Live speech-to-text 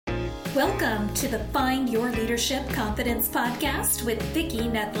Welcome to the Find Your Leadership Confidence podcast with Vicki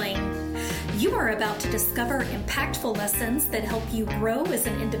Nedling. You are about to discover impactful lessons that help you grow as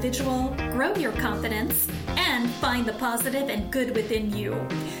an individual, grow your confidence, and find the positive and good within you,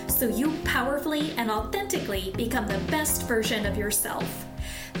 so you powerfully and authentically become the best version of yourself.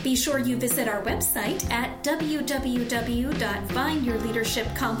 Be sure you visit our website at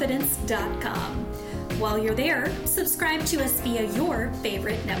www.findyourleadershipconfidence.com. While you're there, subscribe to us via your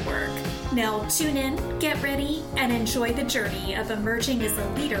favorite network. Now tune in, get ready, and enjoy the journey of emerging as a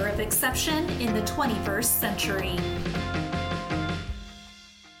leader of exception in the 21st century.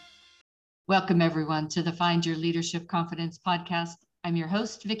 Welcome, everyone, to the Find Your Leadership Confidence podcast. I'm your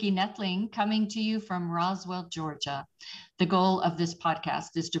host, Vicki Nedling, coming to you from Roswell, Georgia. The goal of this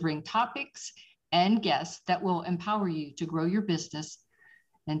podcast is to bring topics and guests that will empower you to grow your business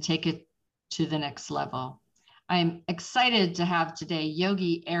and take it to the next level. I'm excited to have today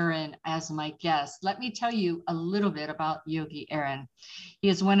Yogi Aaron as my guest. Let me tell you a little bit about Yogi Aaron. He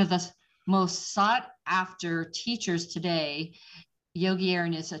is one of the most sought after teachers today. Yogi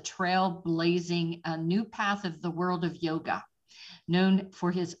Aaron is a trailblazing a new path of the world of yoga, known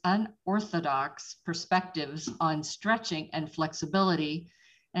for his unorthodox perspectives on stretching and flexibility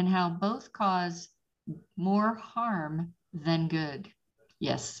and how both cause more harm than good.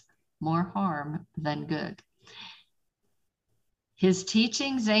 Yes, more harm than good. His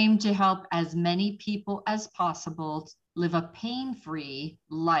teachings aim to help as many people as possible live a pain-free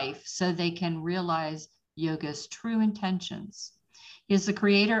life so they can realize yoga's true intentions. He is the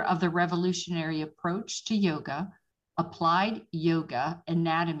creator of the revolutionary approach to yoga, applied yoga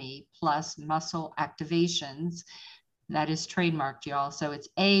anatomy plus muscle activations. That is trademarked, y'all. So it's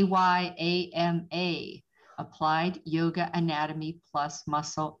AYAMA. Applied Yoga Anatomy plus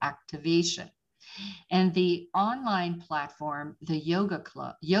Muscle Activation. And the online platform, the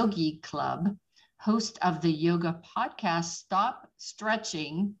Yogi Club, host of the yoga podcast, Stop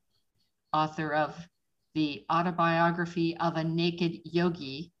Stretching, author of the autobiography of a naked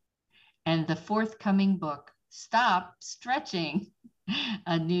yogi, and the forthcoming book, Stop Stretching,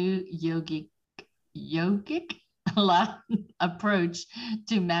 a new yogic approach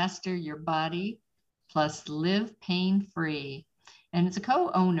to master your body plus live pain-free. And it's a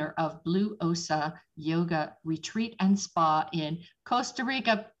co-owner of Blue Osa Yoga Retreat and Spa in Costa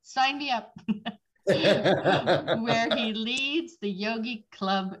Rica. Sign me up. Where he leads the Yogi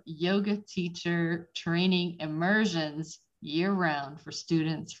Club yoga teacher training immersions year-round for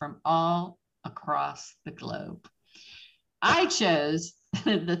students from all across the globe. I chose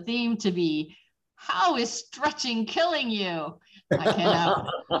the theme to be, how is stretching killing you?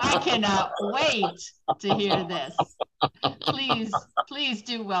 I cannot wait to hear this. Please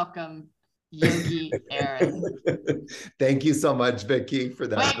do welcome Yogi Aaron. Thank you so much, Vicki, for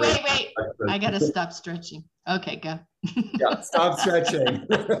that. Wait. I got to stop stretching. Okay, go. Yeah, stop stretching.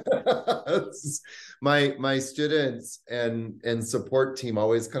 My students and support team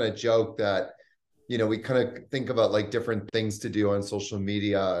always kind of joke that, you know, we kind of think about like different things to do on social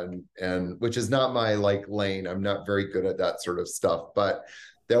media and which is not my like lane. I'm not very good at that sort of stuff, but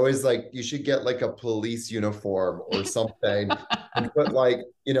they always like, you should get like a police uniform or something and put like,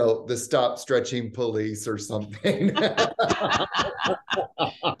 you know, the Stop Stretching Police or something. That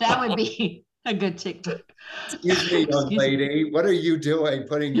would be a good TikTok. Excuse me, young lady. What are you doing?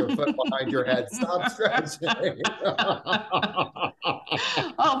 Putting your foot behind your head. Stop stretching.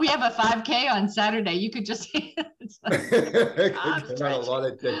 Oh, we have a 5K on Saturday. You could just Get a lot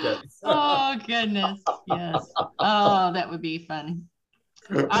of tickets. Oh, goodness. Yes. Oh, that would be funny.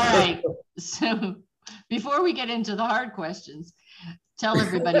 All right. So before we get into the hard questions, tell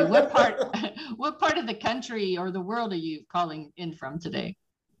everybody what part of the country or the world are you calling in from today?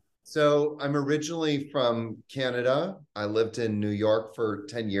 So I'm originally from Canada. I lived in New York for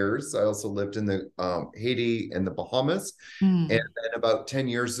 10 years. I also lived in the Haiti and the Bahamas. And then about 10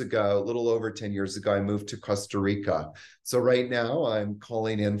 years ago, a little over 10 years ago, I moved to Costa Rica. So right now I'm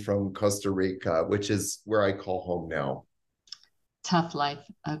calling in from Costa Rica, which is where I call home now. Tough life.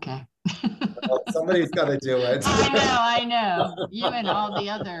 Okay. Well, somebody's got to do it. I know. You and all the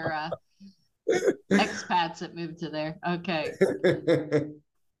other expats that moved to there. Okay.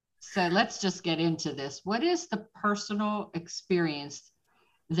 So let's just get into this. What is the personal experience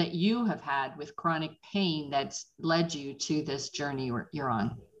that you have had with chronic pain that's led you to this journey you're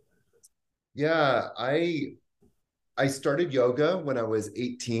on? Yeah, I started yoga when I was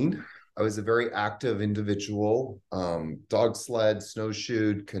 18. I was a very active individual, dog sled,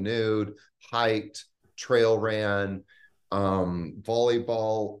 snowshoed, canoed, hiked, trail ran.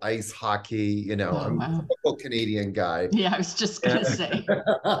 volleyball, ice hockey, Oh, I'm a wow. typical Canadian guy. Yeah, I was just going to say.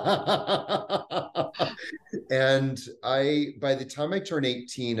 And by the time I turned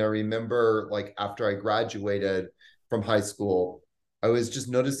 18, I remember like after I graduated from high school, I was just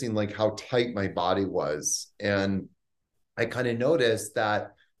noticing like how tight my body was. And I kind of noticed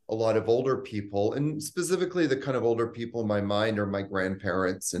that a lot of older people, and specifically the kind of older people in my mind are my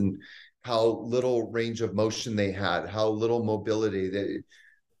grandparents, and how little range of motion they had, how little mobility they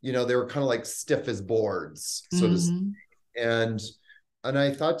were kind of like stiff as boards, so to speak. Mm-hmm. And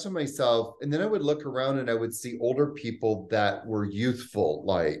I thought to myself, and then I would look around and I would see older people that were youthful,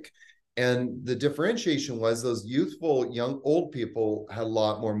 like, and the differentiation was those youthful, young, old people had a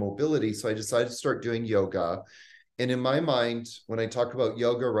lot more mobility. So I decided to start doing yoga. And in my mind, when I talk about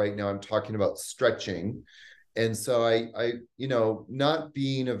yoga right now, I'm talking about stretching. And so not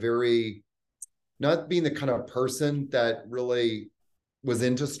being the kind of person that really was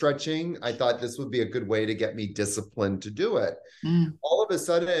into stretching, I thought this would be a good way to get me disciplined to do it. Mm. All of a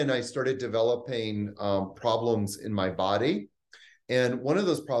sudden, I started developing problems in my body. And one of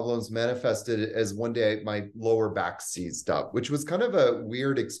those problems manifested as one day my lower back seized up, which was kind of a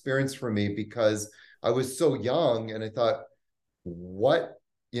weird experience for me because I was so young and I thought, what,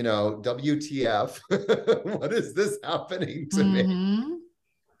 WTF, what is this happening to me? Mm-hmm.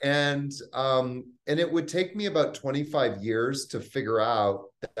 And it would take me about 25 years to figure out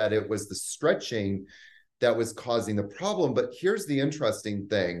that it was the stretching that was causing the problem. But here's the interesting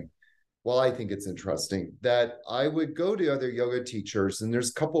thing. Well, I think it's interesting that I would go to other yoga teachers, and there's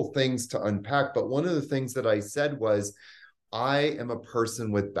a couple things to unpack. But one of the things that I said was, I am a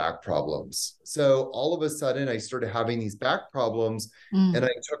person with back problems. So all of a sudden, I started having these back problems, and I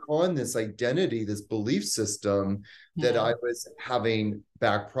took on this identity, this belief system that I was having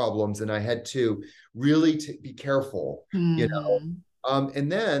back problems, and I had to really be careful, And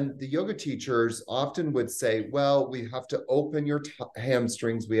then the yoga teachers often would say, well, we have to open your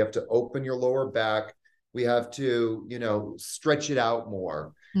hamstrings, we have to open your lower back, we have to, stretch it out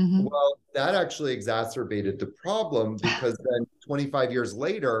more. Mm-hmm. Well, that actually exacerbated the problem because then 25 years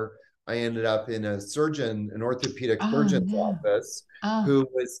later, I ended up in an orthopedic surgeon's office who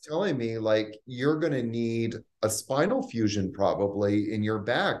was telling me, like, you're going to need a spinal fusion probably in your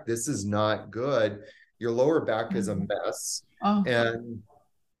back. This is not good. Your lower back is a mess.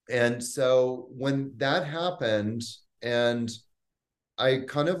 And so when that happened, and I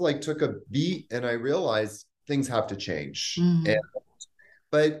kind of like took a beat and I realized things have to change.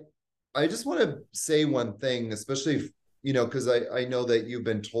 But I just want to say one thing, especially if, because I know that you've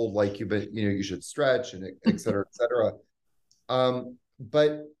been told like you should stretch and et cetera, et cetera.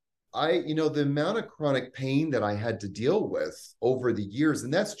 But the amount of chronic pain that I had to deal with over the years,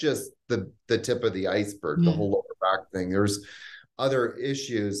 and that's just the tip of the iceberg, the whole lower back thing. There's other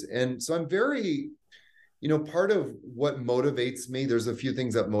issues. And so I'm very, part of what motivates me, there's a few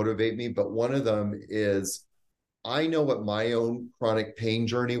things that motivate me, but one of them is I know what my own chronic pain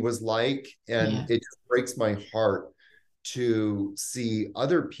journey was like, and it just breaks my heart to see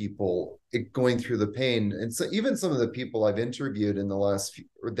other people going through the pain. And so even some of the people I've interviewed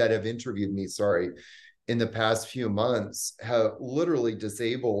that have interviewed me, in the past few months have literally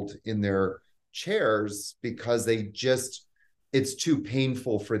disabled in their chairs because it's too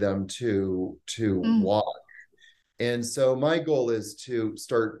painful for them to walk. And so my goal is to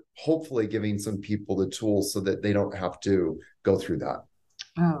start hopefully giving some people the tools so that they don't have to go through that.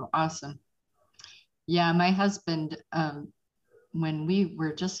 Oh, awesome. Yeah, my husband, when we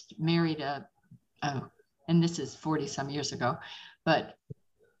were just married, and this is 40 some years ago, but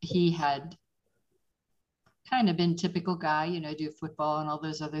he had kind of been typical guy, do football and all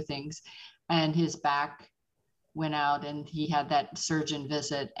those other things. And his back went out and he had that surgeon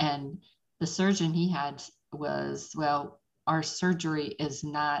visit, and the surgeon he had was, well, our surgery is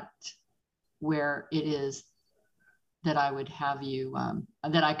not where it is that I would have you,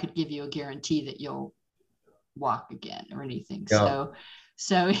 that I could give you a guarantee that you'll walk again or anything. Yeah.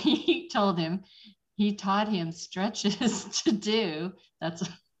 So he taught him stretches to do,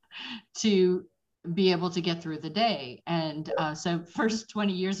 to be able to get through the day. And so first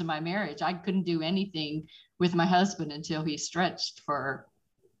 20 years of my marriage, I couldn't do anything with my husband until he stretched for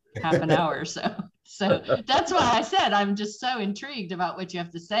half an hour or so. So that's why I said I'm just so intrigued about what you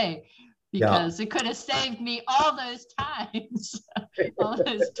have to say, because it could have saved me all those times, all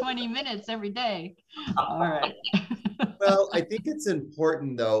those 20 minutes every day. All right. Well, I think it's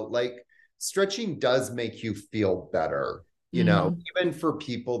important though, like stretching does make you feel better, even for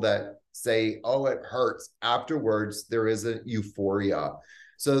people that say, oh, it hurts. Afterwards, there is a euphoria.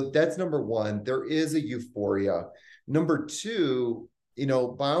 So that's number one. There is a euphoria. number two,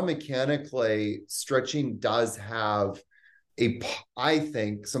 biomechanically, stretching does have I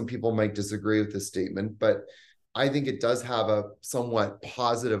think some people might disagree with this statement, but I think it does have a somewhat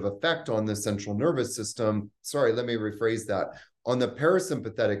positive effect on the central nervous system. Sorry, let me rephrase that. On the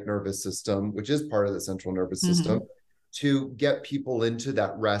parasympathetic nervous system, which is part of the central nervous system, to get people into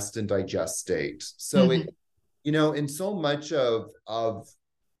that rest and digest state. So it, in so much of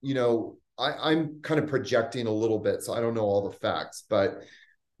I'm kind of projecting a little bit, so I don't know all the facts, but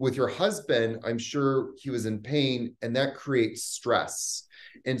with your husband, I'm sure he was in pain, and that creates stress.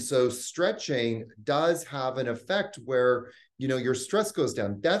 And so stretching does have an effect where, your stress goes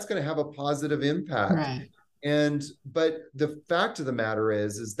down. That's going to have a positive impact. Right. But the fact of the matter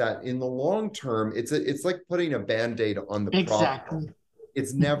is that in the long term, it's like putting a Band-Aid on the problem.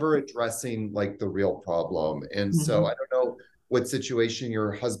 It's never addressing like the real problem. And so I don't know what situation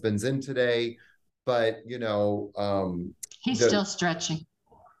your husband's in today, but he's still stretching.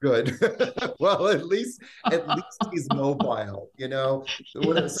 Good. Well, at least he's mobile,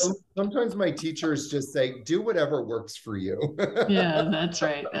 Yes. Sometimes my teachers just say, do whatever works for you. Yeah, that's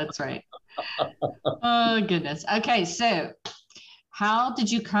right. That's right. Oh, goodness. Okay. So how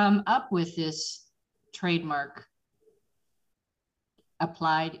did you come up with this trademark,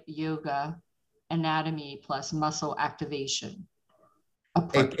 applied yoga anatomy plus muscle activation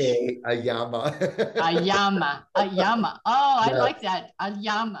approach? AKA Ayama. Ayama. Oh, yes. I like that.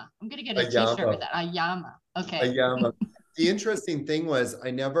 Ayama. I'm going to get a t-shirt with that. Ayama. Okay. Ayama. The interesting thing was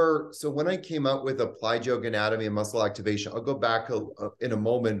so when I came up with applied yoga anatomy and muscle activation, I'll go back in a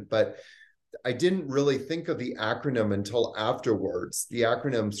moment, but I didn't really think of the acronym until afterwards. The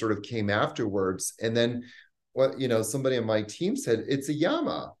acronym sort of came afterwards. And then somebody on my team said, it's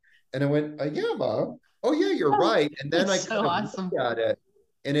Ayama. And I went, Ayama? Oh yeah, you're right. And then I kind of looked at it,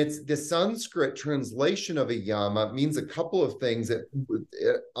 and it's the Sanskrit translation of Ayama means a couple of things.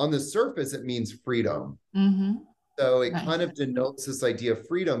 On the surface, it means freedom. So it kind of denotes this idea of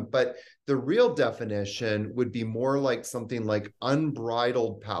freedom, but the real definition would be more like something like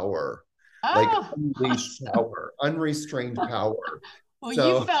unbridled power, like unleashed power, unrestrained power. Well,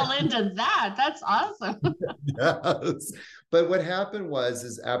 you fell into that. That's awesome. Yes. But what happened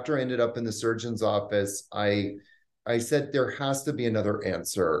is after I ended up in the surgeon's office, I said there has to be another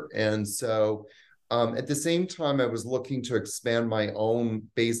answer. And so at the same time, I was looking to expand my own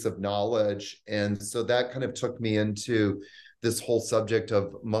base of knowledge. And so that kind of took me into this whole subject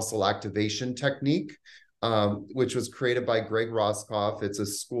of muscle activation technique, which was created by Greg Roscoff. It's a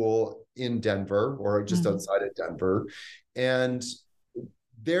school in Denver, or just outside of Denver. And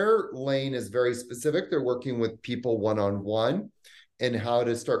their lane is very specific. They're working with people one-on-one and how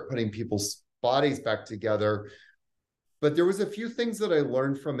to start putting people's bodies back together. But there was a few things that I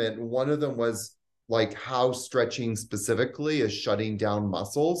learned from it. And one of them was like how stretching specifically is shutting down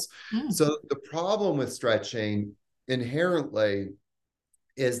muscles. So the problem with stretching inherently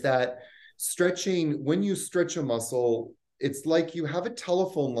is that stretching, when you stretch a muscle, it's like you have a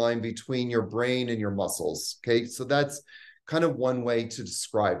telephone line between your brain and your muscles. Okay. So that's kind of one way to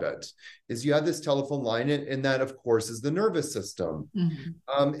describe it, is you have this telephone line, and that of course is the nervous system.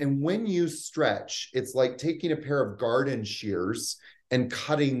 And when you stretch, it's like taking a pair of garden shears and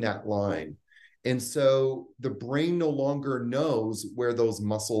cutting that line. And so the brain no longer knows where those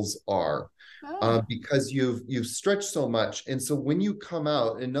muscles are because you've stretched so much. And so when you come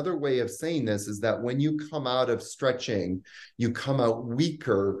out, another way of saying this is that when you come out of stretching, you come out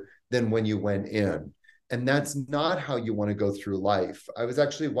weaker than when you went in. And that's not how you want to go through life. I was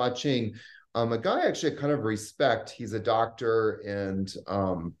actually watching a guy actually I kind of respect. He's a doctor, and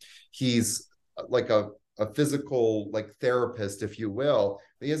he's like a physical like therapist, if you will.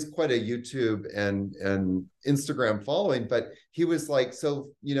 He has quite a YouTube and Instagram following, but he was like, so,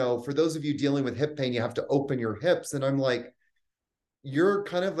 for those of you dealing with hip pain, you have to open your hips. And I'm like, you're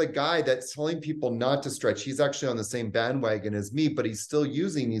kind of the guy that's telling people not to stretch. He's actually on the same bandwagon as me, but he's still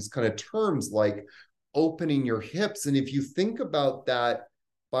using these kind of terms like opening your hips. And if you think about that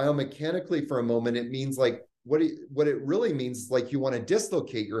biomechanically for a moment, it means like what it really means is like you want to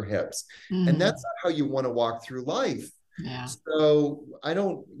dislocate your hips. And that's not how you want to walk through life. Yeah. So I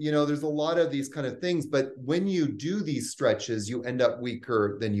don't, there's a lot of these kind of things, but when you do these stretches, you end up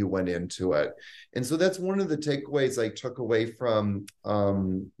weaker than you went into it. And so that's one of the takeaways I took away from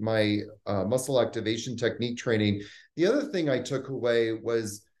my muscle activation technique training. The other thing I took away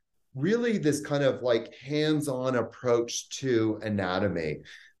was really this kind of like hands-on approach to anatomy,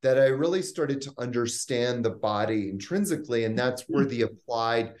 that I really started to understand the body intrinsically. And that's where the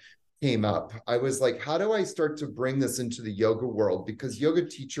applied came up. I was like, how do I start to bring this into the yoga world? Because yoga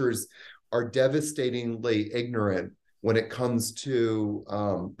teachers are devastatingly ignorant when it comes to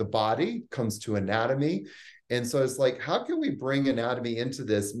the body, comes to anatomy. And so it's like, how can we bring anatomy into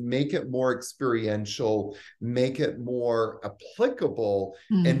this, make it more experiential, make it more applicable,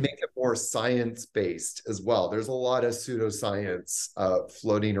 and make it more science-based as well? There's a lot of pseudoscience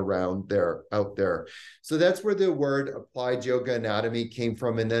floating around out there. So that's where the word applied yoga anatomy came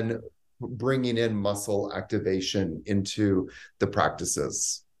from, and then bringing in muscle activation into the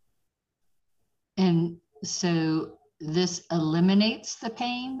practices. And so this eliminates the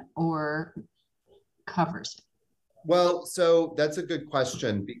pain or covers it? Well, so that's a good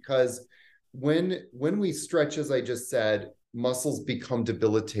question, because when we stretch, as I just said, muscles become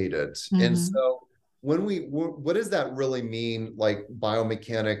debilitated. And so what does that really mean, like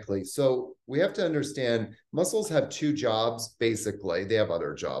biomechanically? So we have to understand muscles have two jobs, basically. They have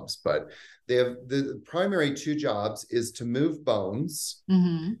other jobs, but they have the primary two jobs is to move bones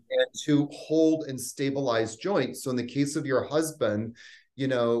and to hold and stabilize joints. So in the case of your husband,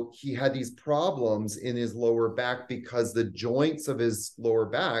 he had these problems in his lower back because the joints of his lower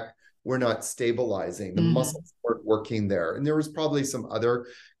back were not stabilizing. The muscles weren't working there. And there was probably some other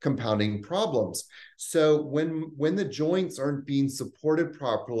compounding problems. So when the joints aren't being supported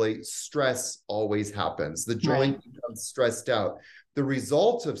properly, stress always happens. The joint becomes stressed out. The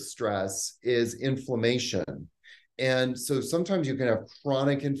result of stress is inflammation. And so sometimes you can have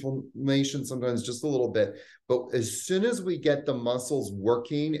chronic inflammation, sometimes just a little bit. But as soon as we get the muscles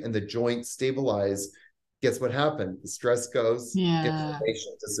working and the joints stabilize, guess what happened? The stress goes,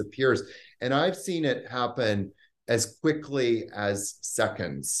 inflammation disappears. And I've seen it happen as quickly as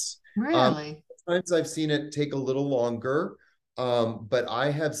seconds. Really? Sometimes I've seen it take a little longer, but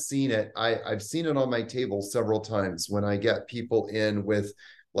I have seen it. I've seen it on my table several times when I get people in with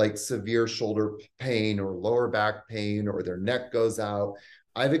like severe shoulder pain or lower back pain, or their neck goes out.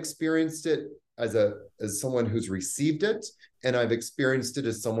 I've experienced it as someone who's received it, and I've experienced it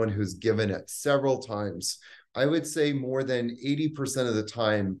as someone who's given it several times. I would say more than 80% of the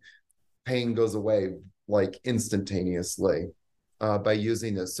time, pain goes away like instantaneously by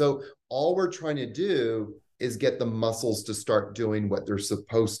using this. So all we're trying to do is get the muscles to start doing what they're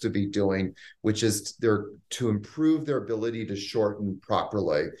supposed to be doing, which is to improve their ability to shorten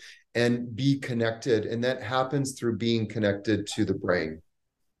properly and be connected. And that happens through being connected to the brain.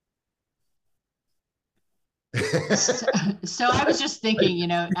 So I was just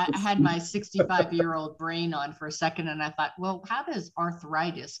thinking, I had my 65-year-old brain on for a second, and I thought, well, how does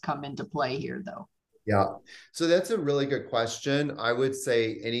arthritis come into play here, though? Yeah. So that's a really good question. I would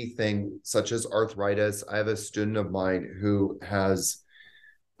say anything such as arthritis. I have a student of mine who has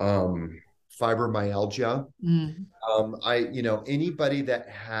fibromyalgia. Anybody that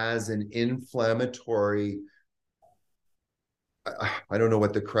has an inflammatory, I don't know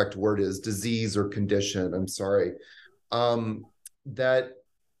what the correct word is, disease or condition, I'm sorry, that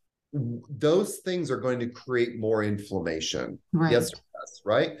those things are going to create more inflammation. Right. Yes,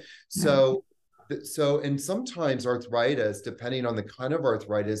 right? So and sometimes arthritis, depending on the kind of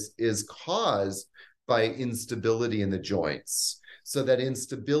arthritis, is caused by instability in the joints. So that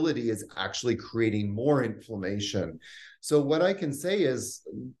instability is actually creating more inflammation. So what I can say is,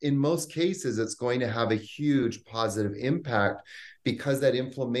 in most cases, it's going to have a huge positive impact, because that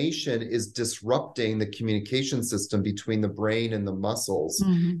inflammation is disrupting the communication system between the brain and the muscles.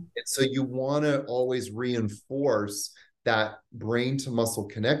 And so you want to always reinforce that brain to muscle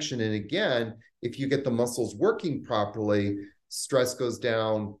connection. And again, if you get the muscles working properly, stress goes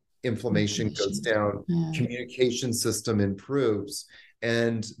down, inflammation goes down, communication system improves,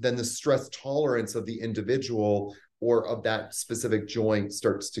 and then the stress tolerance of the individual or of that specific joint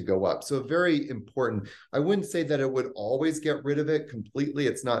starts to go up. So very important. I wouldn't say that it would always get rid of it completely.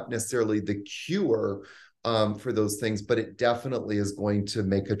 It's not necessarily the cure for those things, but it definitely is going to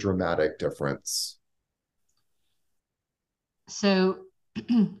make a dramatic difference. So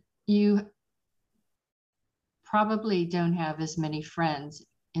you probably don't have as many friends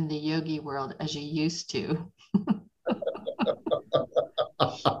in the yogi world as you used to.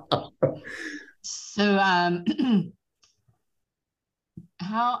 So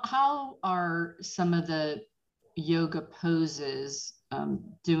how are some of the yoga poses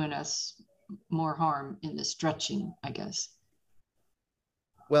doing us more harm in the stretching, I guess?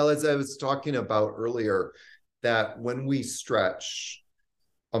 Well, as I was talking about earlier, that when we stretch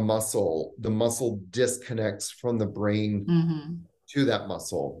a muscle, the muscle disconnects from the brain to that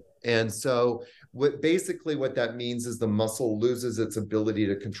muscle. And so what that means is the muscle loses its ability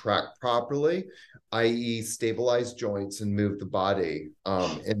to contract properly, i.e. stabilize joints and move the body,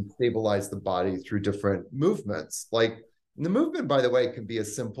 and stabilize the body through different movements. Like the movement, by the way, can be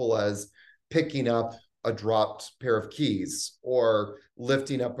as simple as picking up a dropped pair of keys or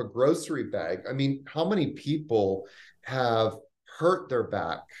lifting up a grocery bag. I mean, how many people have hurt their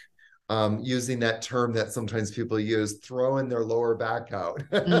back, using that term that sometimes people use, throwing their lower back out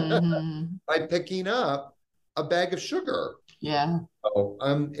Mm-hmm. by picking up a bag of sugar? Yeah.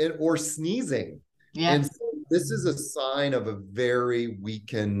 Or sneezing. Yeah. And so this is a sign of a very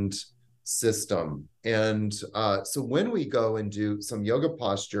weakened system. And so when we go and do some yoga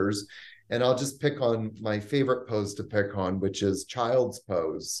postures, and I'll just pick on my favorite pose to pick on, which is child's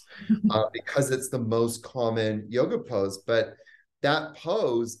pose, because it's the most common yoga pose. But that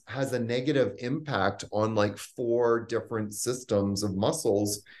pose has a negative impact on like 4 different systems of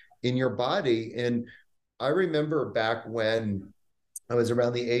muscles in your body. And I remember back when I was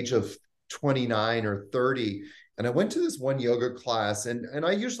around the age of 29 or 30, and I went to this one yoga class, and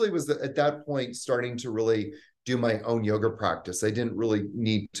I usually was at that point starting to really do my own yoga practice. I didn't really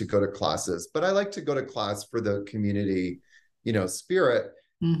need to go to classes, but I like to go to class for the community, spirit.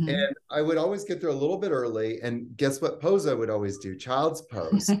 Mm-hmm. And I would always get there a little bit early, and guess what pose I would always do? Child's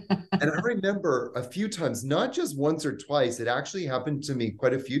pose. And I remember a few times, not just once or twice, it actually happened to me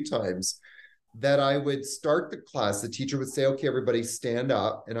quite a few times, that I would start the class. The teacher would say, okay, everybody stand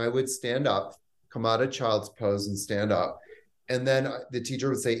up. And I would stand up, come out of child's pose and stand up. And then the teacher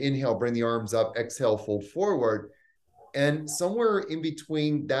would say, inhale, bring the arms up, exhale, fold forward. And somewhere in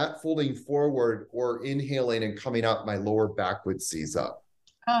between that folding forward or inhaling and coming up, my lower back would seize up.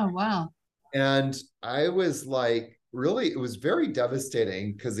 Oh, wow. And I was like, really, it was very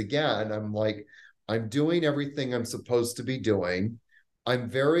devastating because, again, I'm like, I'm doing everything I'm supposed to be doing.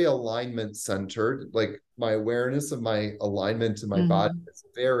 I'm very alignment centered. Like my awareness of my alignment in my body is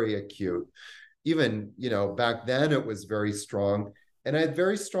very acute. Even, back then it was very strong. And I had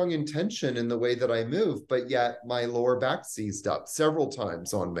very strong intention in the way that I move, but yet my lower back seized up several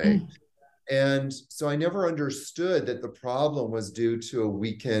times on me. And so I never understood that the problem was due to a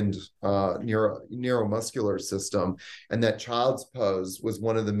weakened neuromuscular system, and that child's pose was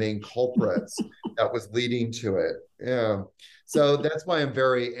one of the main culprits that was leading to it. Yeah. So that's why I'm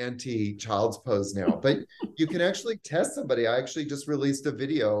very anti child's pose now. But you can actually test somebody. I actually just released a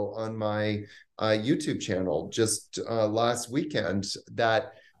video on my YouTube channel just last weekend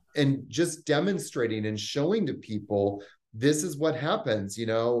and just demonstrating and showing to people, this is what happens.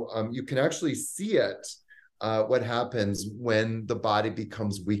 You can actually see it, what happens when the body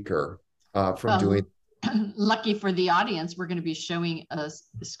becomes weaker from doing. Lucky for the audience, we're going to be showing a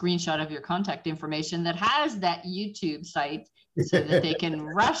screenshot of your contact information that has that YouTube site so that they can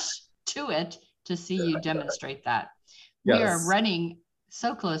rush to it to see you demonstrate that. Yes. We are running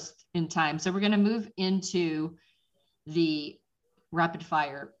so close in time. So we're going to move into the rapid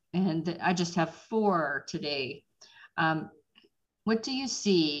fire. And I just have 4 today. What do you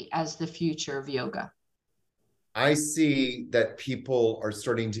see as the future of yoga? I see that people are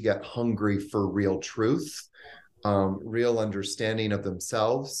starting to get hungry for real truth, real understanding of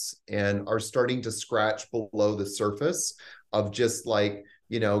themselves, and are starting to scratch below the surface of just like,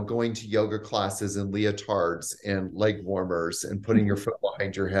 going to yoga classes and leotards and leg warmers and putting your foot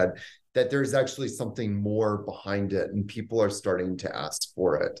behind your head, that there's actually something more behind it, and people are starting to ask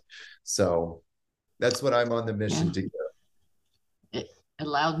for it. So that's what I'm on the mission to give. It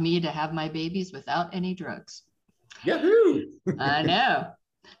allowed me to have my babies without any drugs. Yahoo! I know.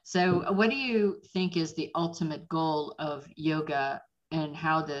 So what do you think is the ultimate goal of yoga, and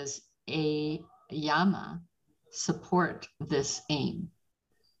how does a yama support this aim?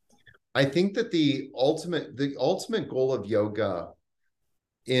 I think that the ultimate goal of yoga,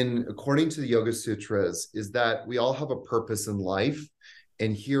 according to the Yoga Sutras, is that we all have a purpose in life,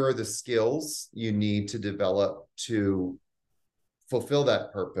 and here are the skills you need to develop to fulfill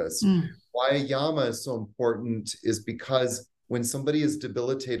that purpose. Why yama is so important is because when somebody is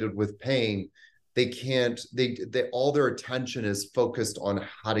debilitated with pain, they all their attention is focused on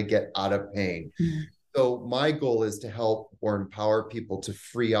how to get out of pain. So my goal is to help or empower people to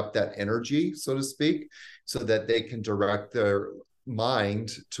free up that energy, so to speak, so that they can direct their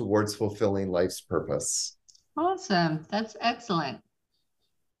mind towards fulfilling life's purpose. Awesome. That's excellent.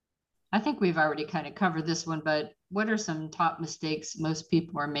 I think we've already kind of covered this one, but what are some top mistakes most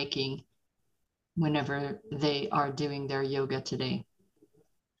people are making whenever they are doing their yoga today,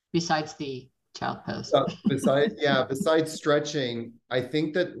 besides the child pose? Besides stretching, I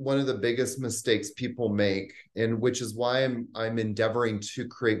think that one of the biggest mistakes people make, and which is why I'm endeavoring to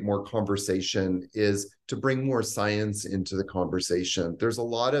create more conversation, is to bring more science into the conversation. There's a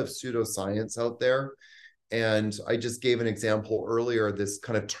lot of pseudoscience out there, And I just gave an example earlier, this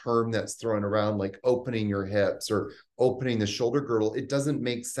kind of term that's thrown around, like opening your hips or opening the shoulder girdle. It doesn't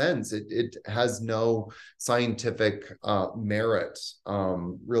make sense. It has no scientific merit,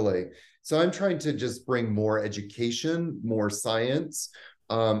 really. So I'm trying to just bring more education, more science,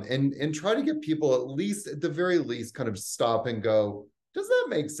 and try to get people, at least, at the very least, kind of stop and go, does that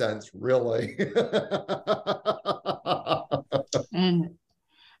make sense, really? And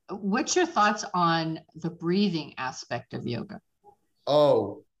what's your thoughts on the breathing aspect of yoga?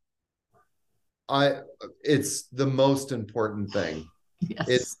 Oh, it's the most important thing.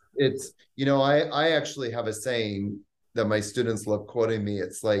 Yes. It's I actually have a saying that my students love quoting me.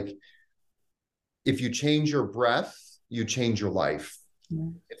 It's like, if you change your breath, you change your life. Yeah.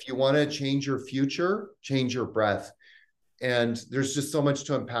 If you want to change your future, change your breath. And there's just so much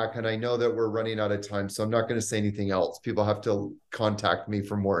to unpack. And I know that we're running out of time, so I'm not going to say anything else. People have to contact me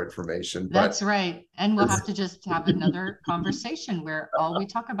for more information. That's right. And we'll have to just have another conversation where all we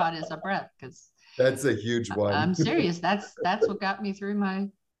talk about is our breath, because that's a huge one. I'm serious. That's what got me through my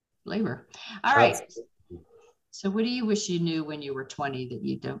labor. All right. So what do you wish you knew when you were 20 that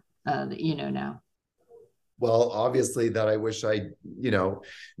you don't, that you know now? Well, obviously that I wish I,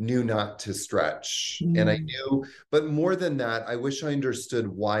 knew not to stretch. And I knew, but more than that, I wish I understood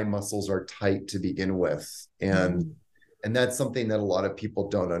why muscles are tight to begin with. And that's something that a lot of people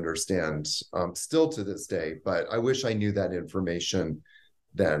don't understand, still to this day, but I wish I knew that information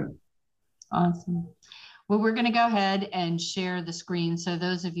then. Awesome. Well, we're going to go ahead and share the screen. So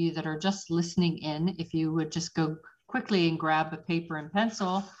those of you that are just listening in, if you would just go quickly and grab a paper and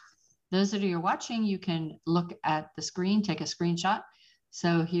pencil. Those that are watching, you can look at the screen, take a screenshot.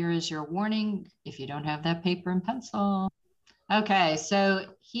 So here is your warning if you don't have that paper and pencil. Okay, so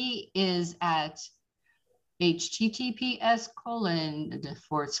he is at https://yogi,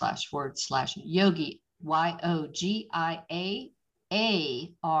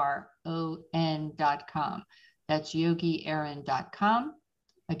 yogiaaron.com. That's yogiaaron.com.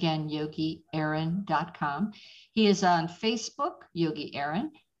 Again, yogiaaron.com. He is on Facebook, Yogi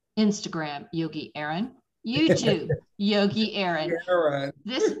Aaron. Instagram, Yogi Aaron. YouTube, Yogi Aaron.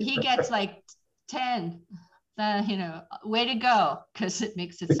 He gets like 10. Way to go, because it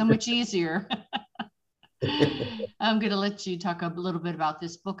makes it so much easier. I'm going to let you talk a little bit about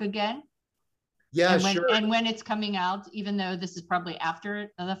this book again. Yeah, and sure. And when it's coming out, even though this is probably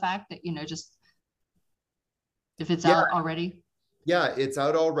after the fact, that, just if it's out already. Yeah, it's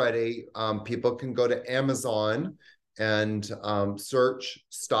out already. People can go to Amazon and search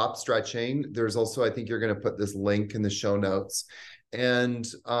Stop Stretching. There's also, I think you're going to put this link in the show notes. And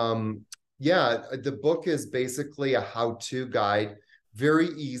the book is basically a how-to guide. Very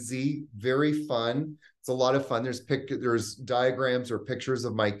easy, very fun. It's a lot of fun. There's diagrams or pictures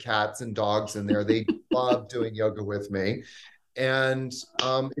of my cats and dogs in there. They love doing yoga with me. And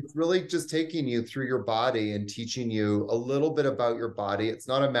it's really just taking you through your body and teaching you a little bit about your body. It's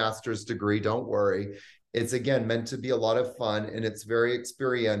not a master's degree, don't worry. It's, again, meant to be a lot of fun, and it's very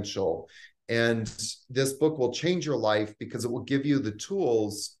experiential. And this book will change your life because it will give you the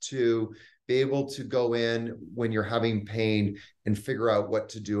tools to be able to go in when you're having pain and figure out what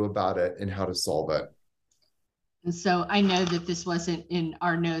to do about it and how to solve it. And so I know that this wasn't in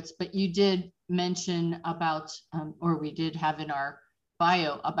our notes, but you did mention about, or we did have in our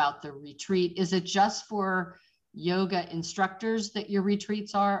bio about the retreat. Is it just for yoga instructors that your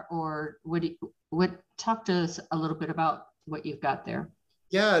retreats are, or talk to us a little bit about what you've got there?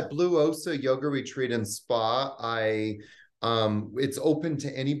 Yeah, at Blue Osa Yoga Retreat and Spa, it's open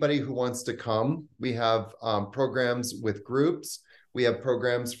to anybody who wants to come. We have programs with groups. We have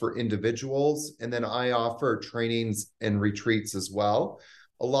programs for individuals, and then I offer trainings and retreats as well.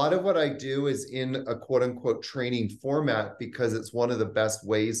 A lot of what I do is in a quote unquote training format because it's one of the best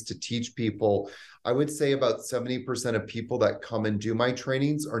ways to teach people. I would say about 70% of people that come and do my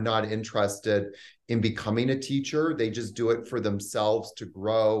trainings are not interested in becoming a teacher. They just do it for themselves to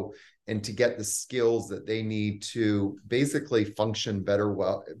grow and to get the skills that they need to basically function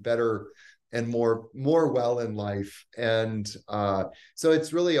better and more well in life. And so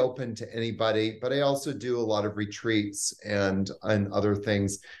it's really open to anybody, but I also do a lot of retreats and other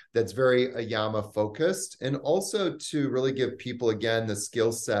things that's very Ayama focused, and also to really give people, again, the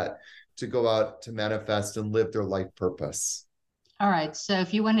skill set to go out to manifest and live their life purpose. All right. So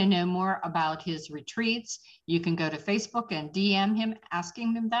if you want to know more about his retreats, you can go to Facebook and DM him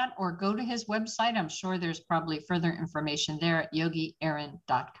asking him that, or go to his website. I'm sure there's probably further information there at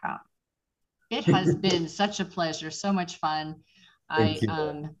yogiaaron.com. It has been such a pleasure, so much fun. I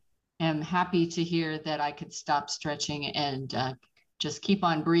am happy to hear that I could stop stretching and just keep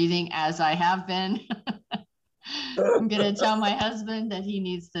on breathing as I have been. I'm going to tell my husband that he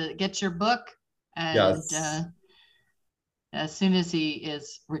needs to get your book. And Yes. As soon as he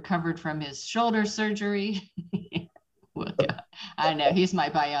is recovered from his shoulder surgery, well, yeah, I know he's my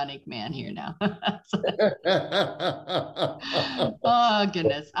bionic man here now. Oh,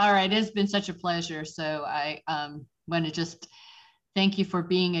 goodness. All right. It's been such a pleasure. So I want to just thank you for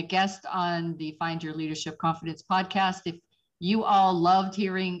being a guest on the Find Your Leadership Confidence podcast. If you all loved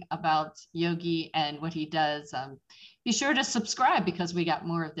hearing about Yogi and what he does, be sure to subscribe because we got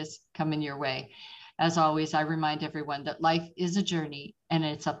more of this coming your way. As always, I remind everyone that life is a journey and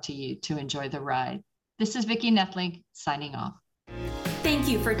it's up to you to enjoy the ride. This is Vicki Nettling signing off. Thank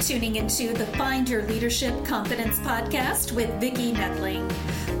you for tuning into the Find Your Leadership Confidence podcast with Vicki Nettling,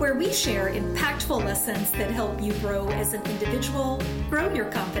 where we share impactful lessons that help you grow as an individual, grow your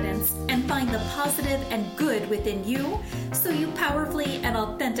confidence, and find the positive and good within you so you powerfully and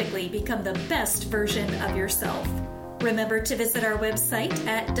authentically become the best version of yourself. Remember to visit our website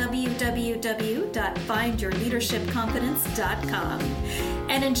at www.findyourleadershipconfidence.com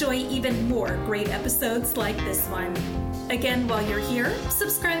and enjoy even more great episodes like this one. Again, while you're here,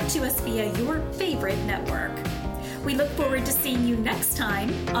 subscribe to us via your favorite network. We look forward to seeing you next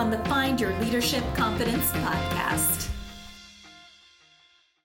time on the Find Your Leadership Confidence podcast.